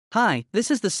Hi, this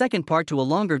is the second part to a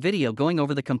longer video going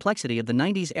over the complexity of the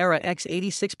 90s era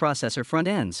x86 processor front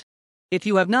ends. If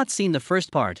you have not seen the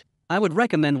first part, I would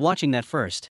recommend watching that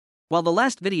first. While the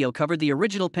last video covered the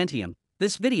original Pentium,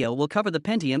 this video will cover the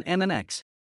Pentium MMX.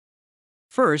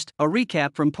 First, a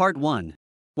recap from part 1.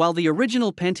 While the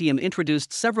original Pentium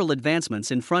introduced several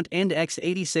advancements in front-end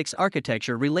x86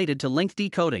 architecture related to length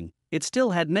decoding, it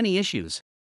still had many issues.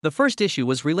 The first issue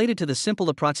was related to the simple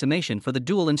approximation for the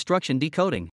dual instruction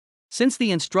decoding. Since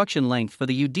the instruction length for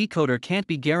the U decoder can't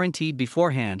be guaranteed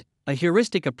beforehand, a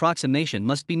heuristic approximation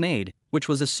must be made, which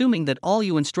was assuming that all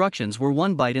U instructions were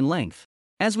 1 byte in length.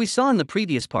 As we saw in the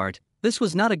previous part, this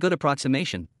was not a good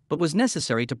approximation, but was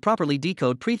necessary to properly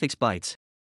decode prefix bytes.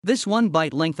 This 1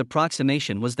 byte length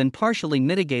approximation was then partially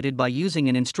mitigated by using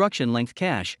an instruction length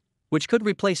cache, which could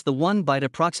replace the 1 byte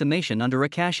approximation under a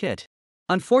cache hit.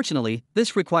 Unfortunately,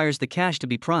 this requires the cache to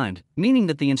be primed, meaning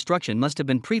that the instruction must have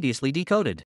been previously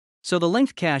decoded. So the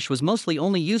length cache was mostly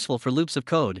only useful for loops of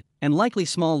code, and likely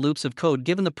small loops of code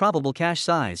given the probable cache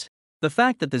size. The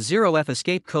fact that the 0f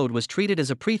escape code was treated as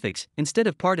a prefix instead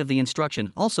of part of the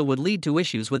instruction also would lead to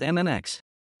issues with MMX.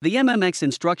 The MMX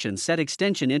instruction set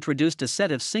extension introduced a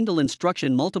set of single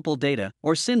instruction multiple data,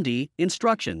 or SIMD,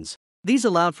 instructions. These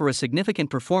allowed for a significant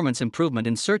performance improvement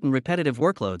in certain repetitive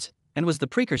workloads, and was the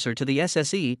precursor to the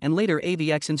SSE and later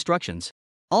AVX instructions.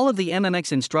 All of the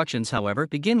MMX instructions, however,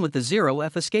 begin with the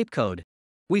 0f escape code.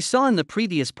 We saw in the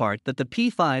previous part that the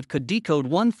P5 could decode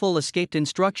one full escaped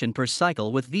instruction per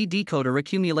cycle with V decoder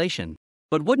accumulation.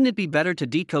 But wouldn't it be better to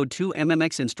decode 2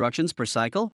 MMX instructions per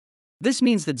cycle? This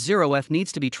means that 0f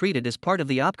needs to be treated as part of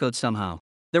the opcode somehow.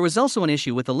 There was also an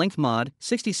issue with the length mod,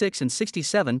 66 and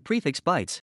 67 prefix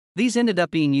bytes. These ended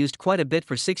up being used quite a bit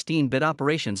for 16-bit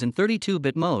operations in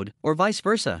 32-bit mode, or vice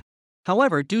versa.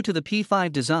 However, due to the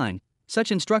P5 design, such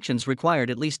instructions required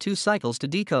at least 2 cycles to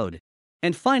decode.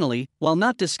 And finally, while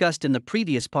not discussed in the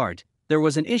previous part, there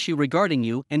was an issue regarding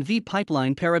U and V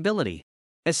pipeline pairability.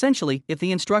 Essentially, if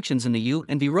the instructions in the U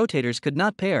and V rotators could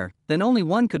not pair, then only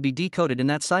one could be decoded in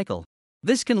that cycle.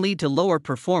 This can lead to lower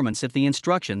performance if the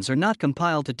instructions are not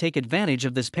compiled to take advantage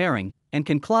of this pairing, and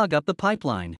can clog up the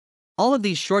pipeline. All of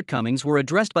these shortcomings were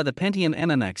addressed by the Pentium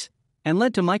MMX, and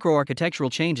led to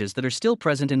microarchitectural changes that are still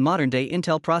present in modern-day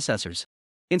Intel processors.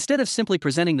 Instead of simply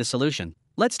presenting the solution,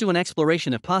 let's do an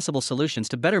exploration of possible solutions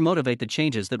to better motivate the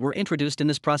changes that were introduced in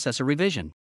this processor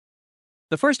revision.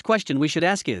 The first question we should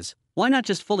ask is, why not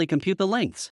just fully compute the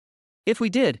lengths? If we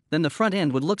did, then the front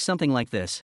end would look something like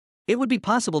this. It would be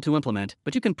possible to implement,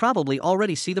 but you can probably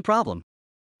already see the problem.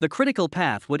 The critical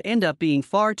path would end up being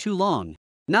far too long.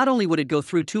 Not only would it go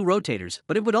through 2 rotators,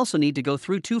 but it would also need to go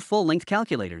through 2 full-length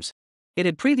calculators. It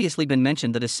had previously been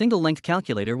mentioned that a single-length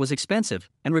calculator was expensive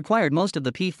and required most of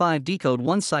the P5 decode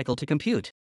 1 cycle to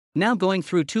compute. Now going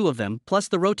through 2 of them, plus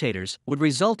the rotators, would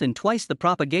result in twice the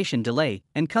propagation delay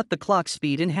and cut the clock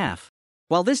speed in half.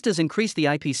 While this does increase the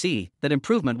IPC, that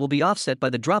improvement will be offset by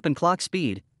the drop in clock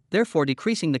speed, therefore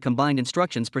decreasing the combined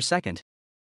instructions per second.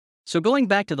 So going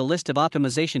back to the list of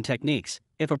optimization techniques,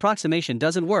 if approximation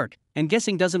doesn't work, and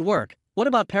guessing doesn't work, what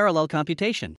about parallel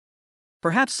computation?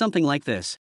 Perhaps something like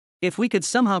this. If we could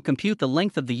somehow compute the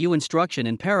length of the U instruction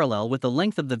in parallel with the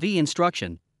length of the V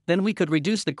instruction, then we could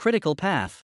reduce the critical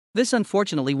path. This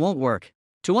unfortunately won't work.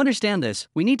 To understand this,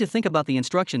 we need to think about the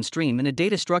instruction stream in a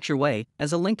data structure way,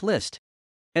 as a linked list.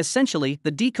 Essentially, the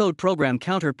decode program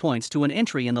counter points to an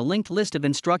entry in the linked list of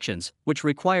instructions, which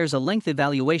requires a length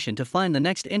evaluation to find the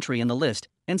next entry in the list,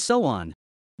 and so on.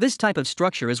 This type of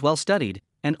structure is well studied,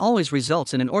 and always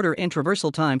results in an order n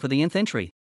traversal time for the nth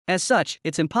entry. As such,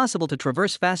 it's impossible to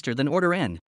traverse faster than order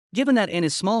n. Given that n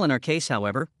is small in our case,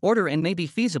 however, order n may be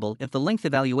feasible if the length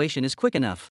evaluation is quick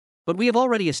enough. But we have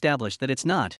already established that it's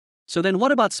not. So then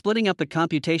what about splitting up the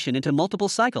computation into multiple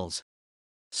cycles?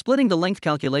 Splitting the length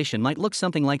calculation might look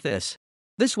something like this.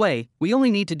 This way, we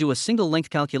only need to do a single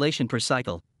length calculation per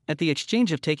cycle, at the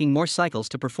exchange of taking more cycles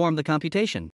to perform the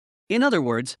computation. In other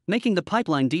words, making the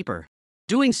pipeline deeper.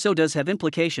 Doing so does have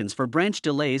implications for branch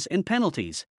delays and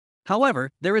penalties. However,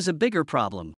 there is a bigger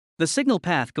problem. The signal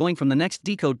path going from the next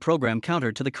decode program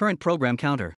counter to the current program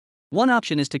counter. One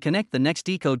option is to connect the next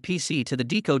decode PC to the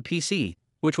decode PC,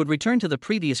 which would return to the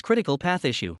previous critical path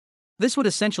issue. This would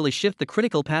essentially shift the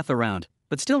critical path around,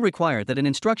 but still require that an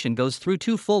instruction goes through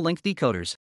 2 full-length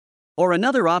decoders. Or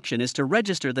another option is to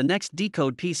register the next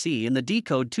decode PC in the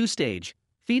decode 2 stage,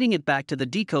 feeding it back to the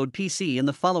decode PC in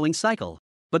the following cycle.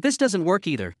 But this doesn't work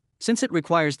either, since it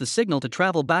requires the signal to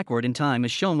travel backward in time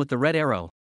as shown with the red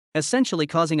arrow, essentially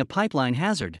causing a pipeline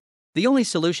hazard. The only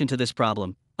solution to this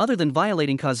problem, other than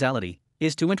violating causality,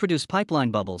 is to introduce pipeline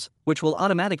bubbles, which will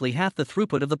automatically halve the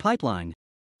throughput of the pipeline.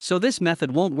 So this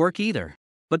method won't work either.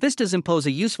 But this does impose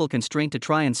a useful constraint to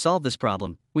try and solve this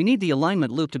problem. We need the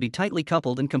alignment loop to be tightly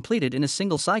coupled and completed in a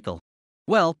single cycle.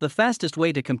 Well, the fastest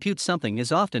way to compute something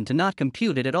is often to not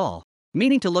compute it at all,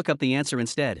 meaning to look up the answer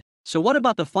instead. So what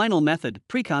about the final method,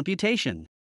 pre-computation?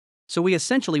 So we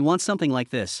essentially want something like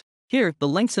this. Here, the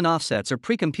lengths and offsets are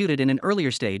pre-computed in an earlier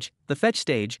stage, the fetch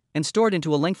stage, and stored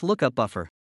into a length lookup buffer.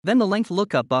 Then the length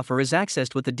lookup buffer is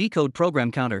accessed with the decode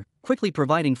program counter, quickly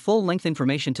providing full length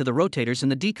information to the rotators in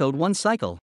the decode 1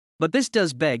 cycle. But this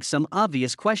does beg some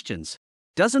obvious questions.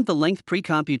 Doesn't the length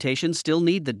pre-computation still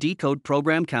need the decode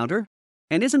program counter?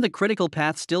 And isn't the critical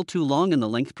path still too long in the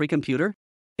length pre-computer?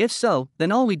 If so,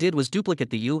 then all we did was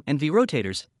duplicate the U and V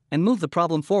rotators, and move the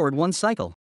problem forward 1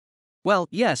 cycle. Well,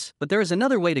 yes, but there is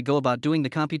another way to go about doing the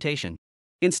computation.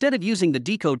 Instead of using the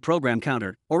decode program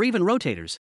counter, or even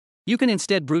rotators, you can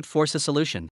instead brute force a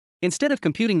solution. Instead of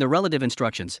computing the relative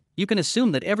instructions, you can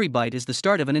assume that every byte is the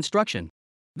start of an instruction.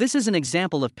 This is an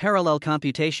example of parallel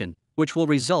computation, which will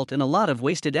result in a lot of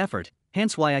wasted effort,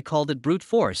 hence why I called it brute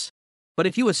force. But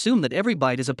if you assume that every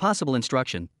byte is a possible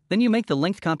instruction, then you make the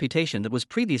length computation that was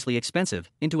previously expensive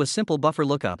into a simple buffer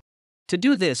lookup. To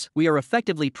do this, we are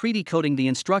effectively pre-decoding the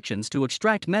instructions to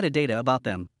extract metadata about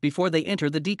them before they enter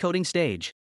the decoding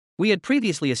stage. We had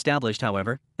previously established,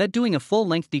 however, that doing a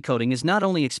full-length decoding is not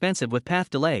only expensive with path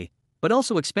delay, but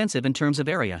also expensive in terms of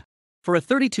area. For a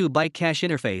 32-byte cache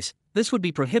interface, this would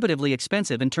be prohibitively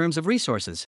expensive in terms of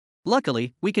resources.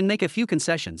 Luckily, we can make a few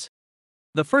concessions.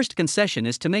 The first concession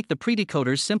is to make the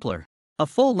pre-decoders simpler. A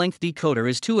full-length decoder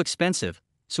is too expensive,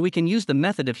 so we can use the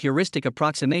method of heuristic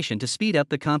approximation to speed up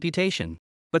the computation.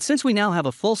 But since we now have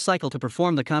a full cycle to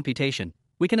perform the computation,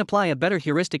 we can apply a better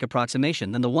heuristic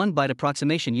approximation than the 1-byte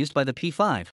approximation used by the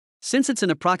P5. Since it's an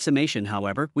approximation,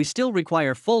 however, we still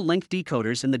require full-length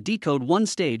decoders in the decode 1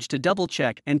 stage to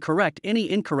double-check and correct any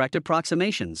incorrect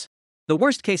approximations. The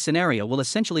worst-case scenario will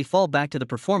essentially fall back to the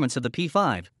performance of the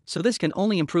P5, so this can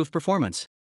only improve performance.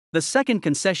 The second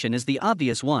concession is the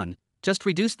obvious one: just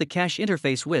reduce the cache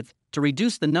interface width to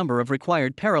reduce the number of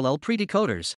required parallel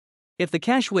pre-decoders. If the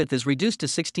cache width is reduced to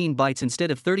 16 bytes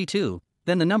instead of 32,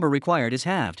 then the number required is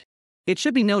halved. It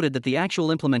should be noted that the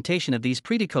actual implementation of these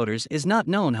pre-decoders is not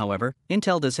known. However,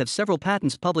 Intel does have several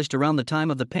patents published around the time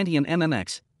of the Pentium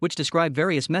MMX, which describe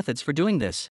various methods for doing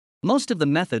this. Most of the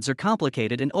methods are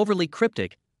complicated and overly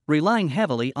cryptic, relying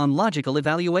heavily on logical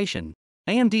evaluation.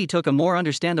 AMD took a more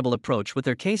understandable approach with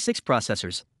their K6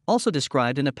 processors, also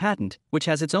described in a patent, which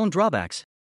has its own drawbacks.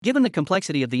 Given the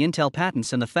complexity of the Intel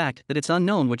patents and the fact that it's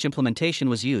unknown which implementation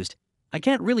was used, I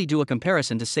can't really do a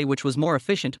comparison to say which was more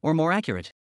efficient or more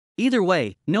accurate. Either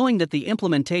way, knowing that the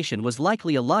implementation was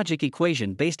likely a logic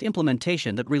equation-based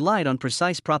implementation that relied on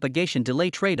precise propagation delay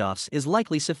trade-offs is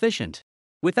likely sufficient.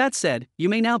 With that said, you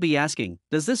may now be asking,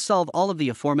 does this solve all of the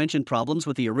aforementioned problems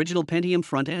with the original Pentium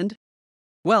front end?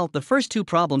 Well, the first two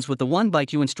problems with the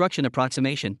 1-byte U instruction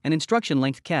approximation and instruction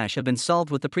length cache have been solved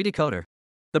with the predecoder.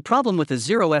 The problem with the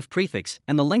 0f prefix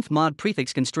and the length mod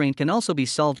prefix constraint can also be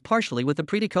solved partially with the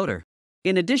predecoder.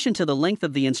 In addition to the length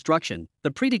of the instruction, the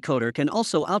predecoder can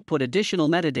also output additional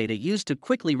metadata used to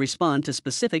quickly respond to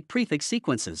specific prefix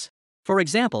sequences. For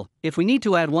example, if we need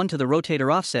to add 1 to the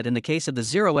rotator offset in the case of the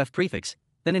 0f prefix,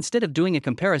 then instead of doing a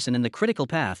comparison in the critical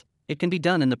path, it can be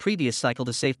done in the previous cycle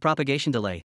to save propagation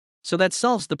delay. So that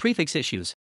solves the prefix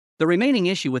issues. The remaining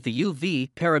issue with the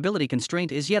UV parability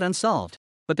constraint is yet unsolved,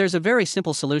 but there's a very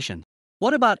simple solution.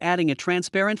 What about adding a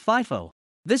transparent FIFO?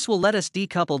 This will let us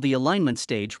decouple the alignment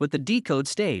stage with the decode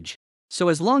stage. So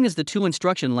as long as the two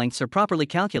instruction lengths are properly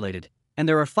calculated, and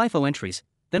there are FIFO entries,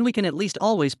 then we can at least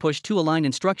always push 2 aligned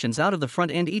instructions out of the front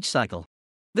end each cycle.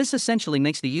 This essentially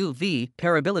makes the UV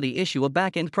parability issue a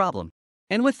back-end problem.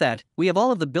 And with that, we have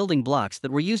all of the building blocks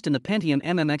that were used in the Pentium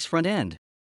MMX front end.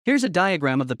 Here's a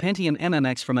diagram of the Pentium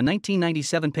MMX from a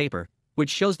 1997 paper,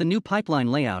 which shows the new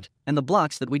pipeline layout and the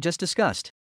blocks that we just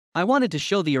discussed. I wanted to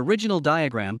show the original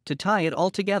diagram to tie it all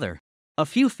together. A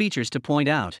few features to point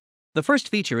out. The first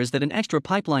feature is that an extra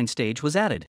pipeline stage was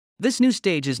added. This new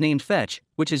stage is named fetch,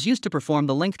 which is used to perform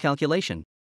the length calculation.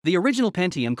 The original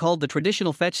Pentium called the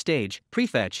traditional fetch stage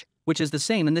prefetch, which is the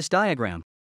same in this diagram.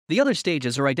 The other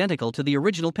stages are identical to the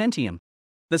original Pentium.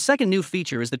 The second new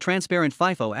feature is the transparent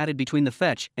FIFO added between the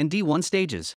fetch and D1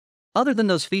 stages. Other than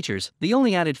those features, the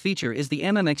only added feature is the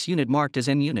MMX unit marked as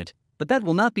M unit, but that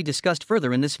will not be discussed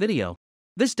further in this video.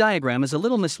 This diagram is a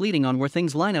little misleading on where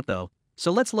things line up though,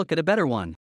 so let's look at a better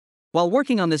one. While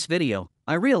working on this video,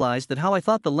 I realized that how I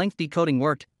thought the length decoding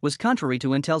worked was contrary to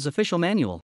Intel's official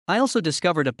manual. I also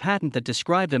discovered a patent that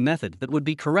described a method that would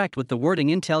be correct with the wording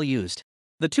Intel used.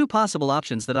 The two possible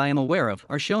options that I am aware of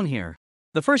are shown here.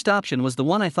 The first option was the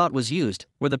one I thought was used,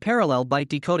 where the parallel byte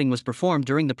decoding was performed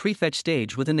during the prefetch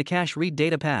stage within the cache read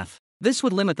data path. This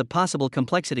would limit the possible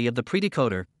complexity of the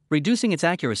predecoder, reducing its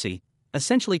accuracy,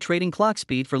 essentially trading clock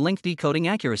speed for length decoding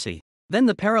accuracy. Then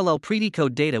the parallel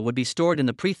predecode data would be stored in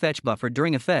the prefetch buffer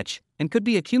during a fetch, and could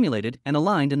be accumulated and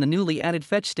aligned in the newly added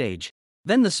fetch stage.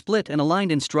 Then the split and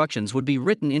aligned instructions would be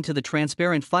written into the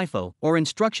transparent FIFO or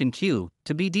instruction queue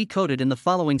to be decoded in the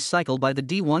following cycle by the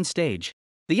D1 stage.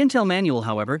 The Intel manual,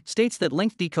 however, states that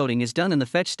length decoding is done in the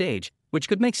fetch stage, which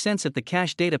could make sense if the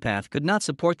cache data path could not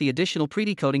support the additional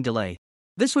predecoding delay.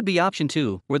 This would be option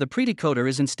 2, where the predecoder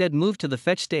is instead moved to the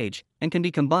fetch stage and can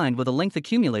be combined with a length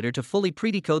accumulator to fully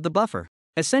predecode the buffer.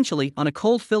 Essentially, on a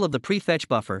cold fill of the prefetch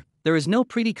buffer, there is no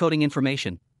predecoding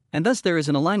information, and thus there is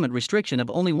an alignment restriction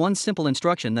of only one simple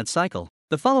instruction that cycle.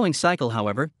 The following cycle,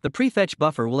 however, the prefetch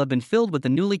buffer will have been filled with the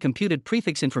newly computed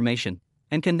prefix information,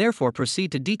 and can therefore proceed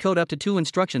to decode up to 2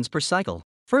 instructions per cycle.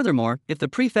 Furthermore, if the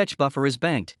prefetch buffer is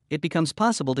banked, it becomes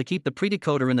possible to keep the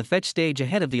predecoder in the fetch stage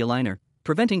ahead of the aligner,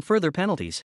 preventing further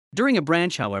penalties. During a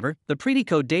branch, however, the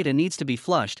predecode data needs to be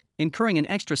flushed, incurring an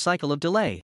extra cycle of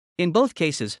delay. In both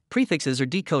cases, prefixes are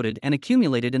decoded and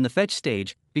accumulated in the fetch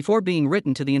stage before being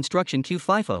written to the instruction queue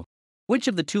FIFO. Which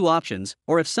of the two options,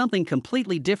 or if something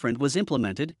completely different was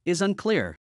implemented, is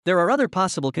unclear. There are other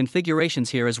possible configurations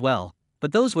here as well,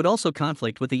 but those would also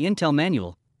conflict with the Intel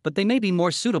manual, but they may be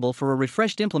more suitable for a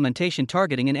refreshed implementation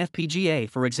targeting an FPGA,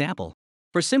 for example.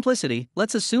 For simplicity,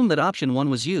 let's assume that option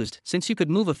 1 was used, since you could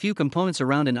move a few components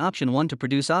around in option 1 to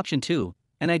produce option 2,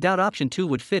 and I doubt option 2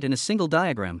 would fit in a single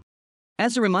diagram.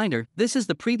 As a reminder, this is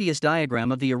the previous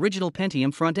diagram of the original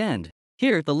Pentium front end.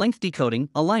 Here, the length decoding,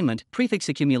 alignment, prefix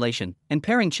accumulation, and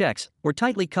pairing checks were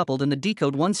tightly coupled in the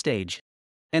decode 1 stage.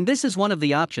 And this is one of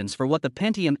the options for what the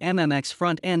Pentium MMX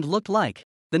front end looked like.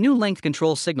 The new length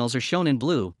control signals are shown in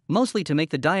blue, mostly to make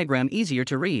the diagram easier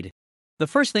to read. The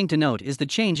first thing to note is the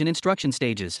change in instruction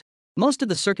stages. Most of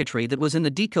the circuitry that was in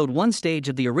the decode 1 stage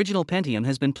of the original Pentium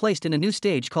has been placed in a new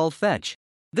stage called fetch.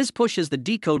 This pushes the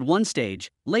decode 1 stage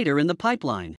later in the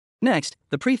pipeline. Next,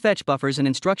 the prefetch buffers and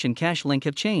instruction cache link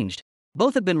have changed.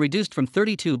 Both have been reduced from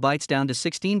 32 bytes down to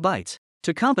 16 bytes.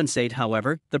 To compensate,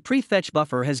 however, the prefetch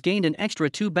buffer has gained an extra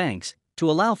 2 banks to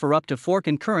allow for up to 4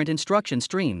 concurrent instruction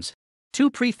streams.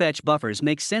 2 prefetch buffers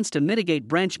make sense to mitigate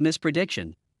branch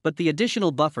misprediction, but the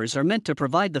additional buffers are meant to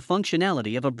provide the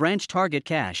functionality of a branch target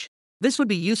cache. This would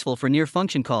be useful for near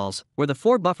function calls, where the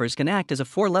 4 buffers can act as a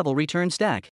 4-level return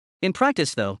stack. In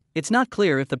practice, though, it's not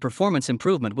clear if the performance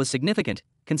improvement was significant,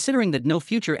 considering that no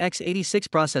future x86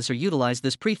 processor utilized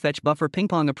this prefetch buffer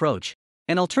ping-pong approach.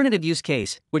 An alternative use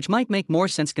case, which might make more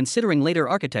sense considering later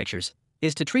architectures,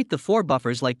 is to treat the 4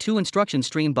 buffers like 2 instruction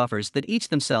stream buffers that each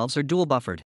themselves are dual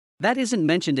buffered. That isn't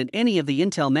mentioned in any of the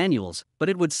Intel manuals, but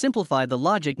it would simplify the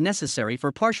logic necessary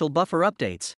for partial buffer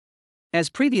updates. As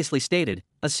previously stated,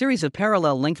 a series of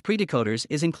parallel length predecoders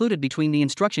is included between the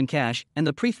instruction cache and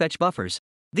the prefetch buffers.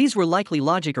 These were likely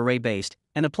logic array based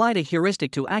and applied a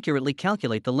heuristic to accurately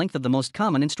calculate the length of the most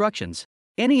common instructions.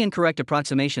 Any incorrect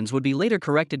approximations would be later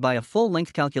corrected by a full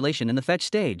length calculation in the fetch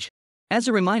stage. As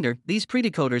a reminder, these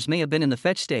predecoders may have been in the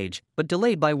fetch stage, but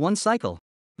delayed by 1 cycle.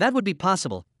 That would be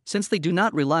possible, since they do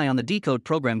not rely on the decode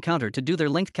program counter to do their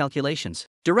length calculations.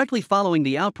 Directly following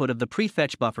the output of the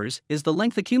prefetch buffers is the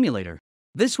length accumulator.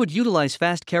 This would utilize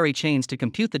fast carry chains to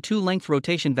compute the 2 length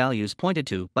rotation values pointed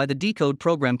to by the decode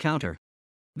program counter.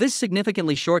 This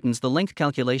significantly shortens the length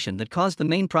calculation that caused the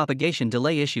main propagation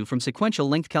delay issue from sequential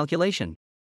length calculation.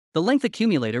 The length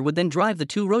accumulator would then drive the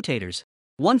 2 rotators,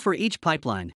 one for each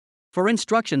pipeline. For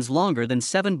instructions longer than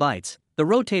 7 bytes, the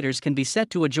rotators can be set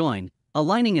to adjoin,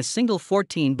 aligning a single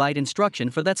 14-byte instruction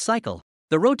for that cycle.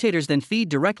 The rotators then feed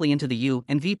directly into the U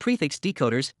and V prefix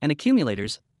decoders and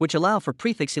accumulators, which allow for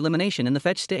prefix elimination in the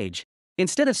fetch stage.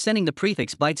 Instead of sending the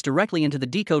prefix bytes directly into the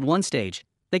decode 1 stage,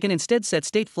 they can instead set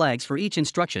state flags for each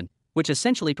instruction, which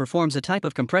essentially performs a type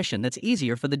of compression that's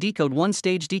easier for the decode 1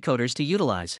 stage decoders to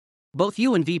utilize. Both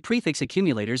U and V prefix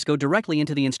accumulators go directly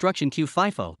into the instruction queue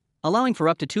FIFO, allowing for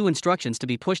up to 2 instructions to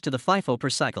be pushed to the FIFO per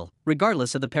cycle,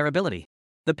 regardless of the pairability.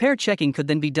 The pair checking could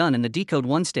then be done in the decode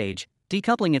 1 stage,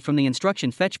 decoupling it from the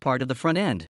instruction fetch part of the front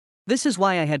end. This is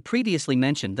why I had previously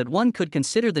mentioned that one could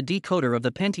consider the decoder of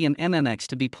the Pentium MMX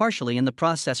to be partially in the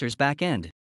processor's back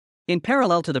end. In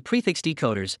parallel to the prefix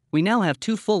decoders, we now have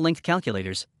 2 full-length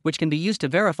calculators, which can be used to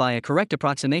verify a correct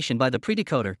approximation by the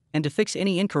predecoder and to fix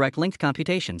any incorrect length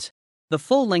computations. The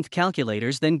full-length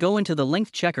calculators then go into the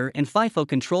length checker and FIFO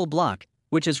control block,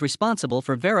 which is responsible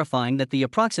for verifying that the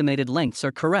approximated lengths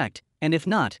are correct, and if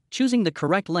not, choosing the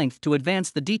correct length to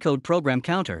advance the decode program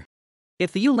counter.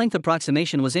 If the U length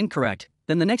approximation was incorrect,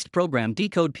 then the next program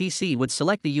decode PC would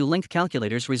select the U-length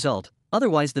calculator's result,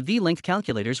 otherwise the V-length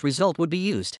calculator's result would be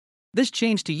used. This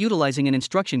change to utilizing an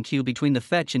instruction queue between the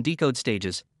fetch and decode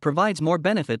stages provides more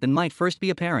benefit than might first be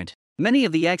apparent. Many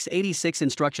of the x86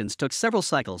 instructions took several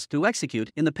cycles to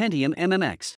execute in the Pentium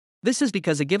MMX. This is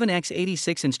because a given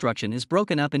x86 instruction is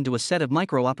broken up into a set of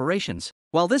micro-operations.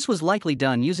 While this was likely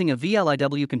done using a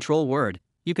VLIW control word,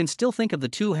 you can still think of the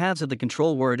two halves of the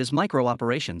control word as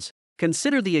micro-operations.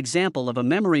 Consider the example of a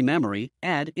memory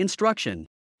add instruction.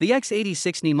 The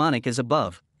x86 mnemonic is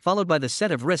above, followed by the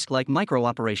set of RISC-like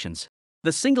micro-operations.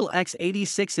 The single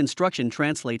x86 instruction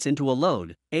translates into a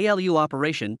load, ALU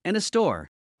operation, and a store.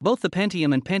 Both the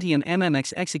Pentium and Pentium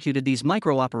MMX executed these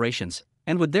micro-operations,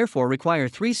 and would therefore require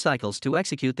 3 cycles to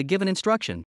execute the given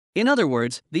instruction. In other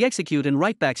words, the execute and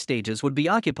write-back stages would be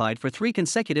occupied for 3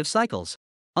 consecutive cycles.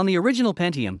 On the original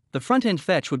Pentium, the front-end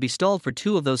fetch would be stalled for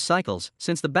 2 of those cycles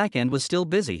since the back-end was still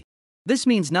busy. This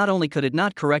means not only could it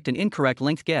not correct an incorrect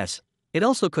length guess, it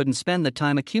also couldn't spend the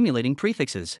time accumulating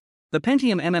prefixes. The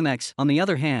Pentium MMX, on the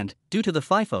other hand, due to the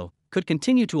FIFO, could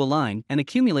continue to align and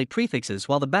accumulate prefixes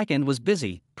while the back-end was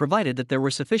busy, provided that there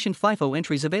were sufficient FIFO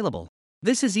entries available.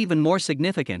 This is even more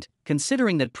significant,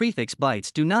 considering that prefix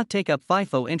bytes do not take up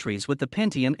FIFO entries with the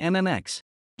Pentium MMX.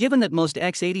 Given that most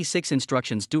x86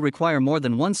 instructions do require more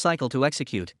than 1 cycle to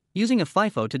execute, using a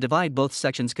FIFO to divide both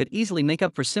sections could easily make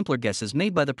up for simpler guesses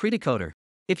made by the predecoder.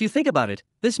 If you think about it,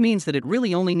 this means that it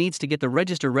really only needs to get the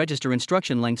register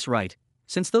instruction lengths right,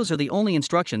 since those are the only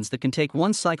instructions that can take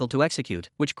 1 cycle to execute,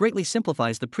 which greatly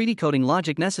simplifies the predecoding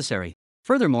logic necessary.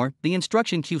 Furthermore, the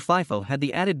instruction queue FIFO had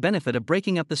the added benefit of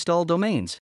breaking up the stall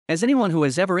domains. As anyone who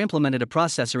has ever implemented a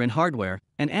processor in hardware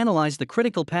and analyzed the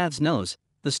critical paths knows,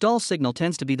 the stall signal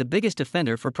tends to be the biggest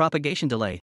offender for propagation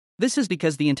delay. This is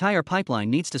because the entire pipeline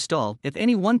needs to stall if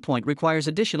any one point requires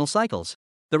additional cycles.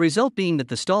 The result being that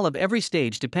the stall of every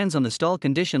stage depends on the stall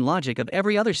condition logic of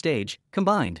every other stage,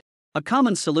 combined. A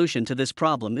common solution to this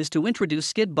problem is to introduce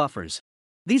skid buffers.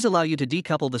 These allow you to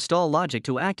decouple the stall logic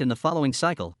to act in the following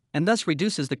cycle, and thus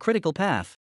reduces the critical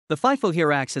path. The FIFO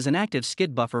here acts as an active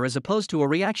skid buffer as opposed to a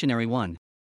reactionary one.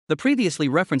 The previously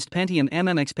referenced Pentium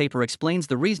MMX paper explains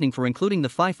the reasoning for including the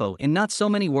FIFO in not so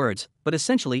many words, but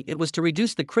essentially it was to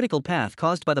reduce the critical path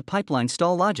caused by the pipeline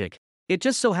stall logic. It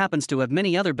just so happens to have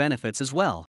many other benefits as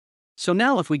well. So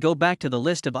now if we go back to the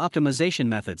list of optimization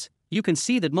methods, you can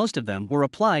see that most of them were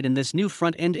applied in this new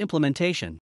front-end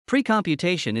implementation.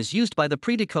 Pre-computation is used by the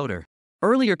predecoder.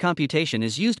 Earlier computation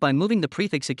is used by moving the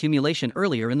prefix accumulation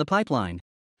earlier in the pipeline.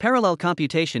 Parallel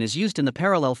computation is used in the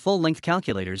parallel full-length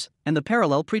calculators and the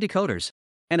parallel predecoders.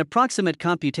 And approximate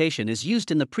computation is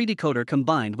used in the predecoder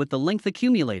combined with the length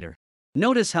accumulator.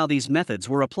 Notice how these methods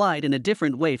were applied in a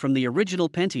different way from the original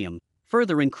Pentium,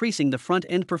 further increasing the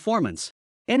front-end performance.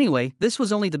 Anyway, this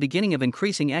was only the beginning of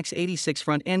increasing x86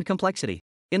 front-end complexity.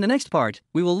 In the next part,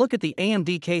 we will look at the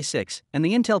AMD K6 and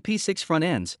the Intel P6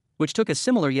 front-ends, which took a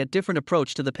similar yet different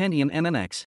approach to the Pentium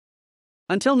MMX.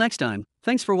 Until next time,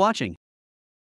 thanks for watching.